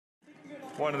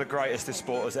one of the greatest this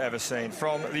sport has ever seen.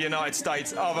 From the United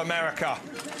States of America,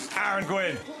 Aaron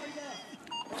Gwyn.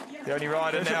 The only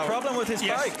rider There's now. a problem with his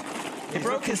bike. He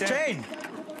broke his chain.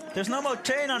 There's no more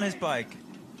chain on his bike.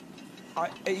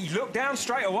 He looked down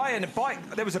straight away and the bike,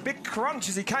 there was a big crunch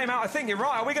as he came out. I think you're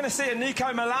right. Are we going to see a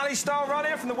Nico Mullally style run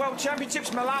here from the World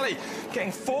Championships? Mullally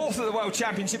getting fourth at the World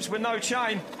Championships with no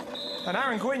chain. And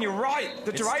Aaron Gwyn, you're right.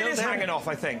 The derailleur's hanging off,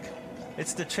 I think.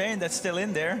 It's the chain that's still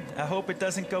in there. I hope it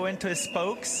doesn't go into his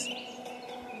spokes.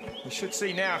 We should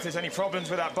see now if there's any problems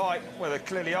with that bike. Well, there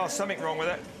clearly are something wrong with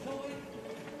it.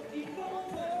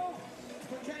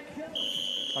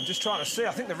 I'm just trying to see.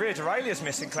 I think the rear derailleur's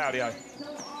missing, Claudio.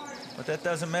 But that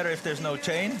doesn't matter if there's no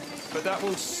chain. But that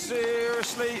will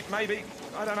seriously, maybe,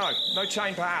 I don't know, no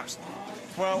chain perhaps.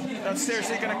 Well, that's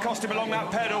seriously going to cost him along that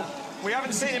pedal. We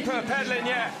haven't seen him put a pedal in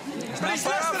yet. But he's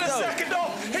less than a second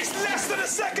off. He's less than a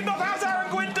second off. How's Aaron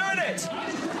Gwyn doing it?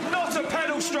 Not a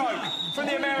pedal stroke from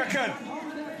the American.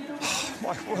 Oh,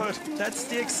 my word. That's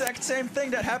the exact same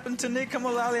thing that happened to Nico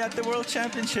Mullally at the World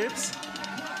Championships.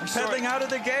 Pedaling out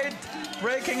of the gate,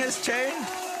 breaking his chain.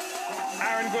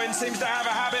 Aaron Gwyn seems to have a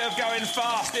habit of going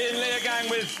fast in Leogang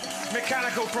with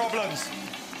mechanical problems.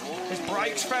 His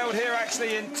brakes failed here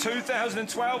actually in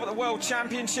 2012 at the World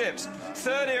Championships.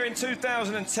 Third here in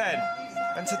 2010.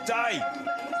 And today,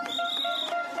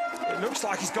 it looks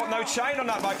like he's got no chain on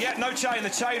that bike. Yeah, no chain. The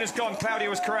chain has gone. Claudia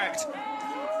was correct.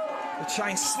 The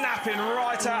chain snapping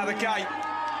right out of the gate.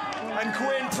 And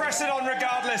Gwyn pressing on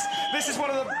regardless. This is one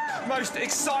of the most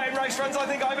exciting race runs I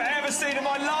think I've ever seen in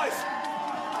my life.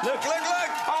 Look, look,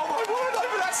 look! Oh my word,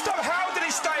 over that stuff. How did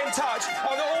he stay in touch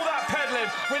on all that pedalling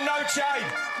with no chain?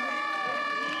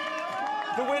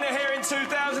 The winner here in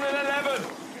 2011.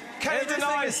 Can he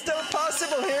deny? It's still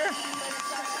possible here.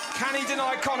 Can he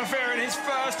deny Conor Fearon his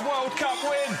first World Cup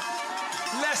win?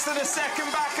 Less than a second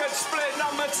back at split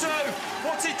number 2.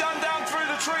 What's he done down through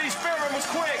the trees? Fearon was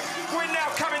quick. Gwyn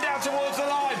now coming down towards the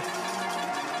line.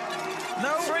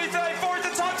 No. 3:34 is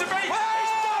the time to beat. Whoa!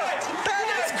 He's done it! That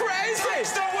is crazy!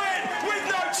 Takes the win with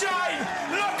no chain.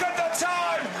 Look at the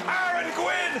time. Aaron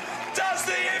Gwyn does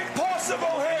the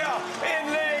impossible here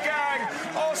in Leogang,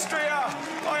 Austria.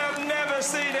 I have never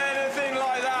seen anything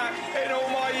like that in all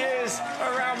my years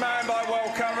around mountain bike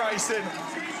World Cup racing.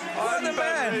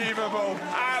 Unbelievable.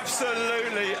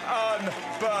 Absolutely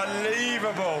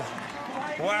unbelievable.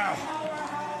 Wow.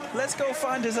 Let's go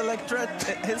find his electric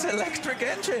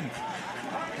engine.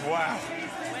 Wow.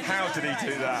 How did he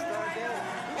do that?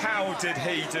 How did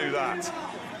he do that?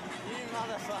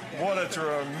 What a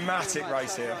dramatic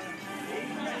race here.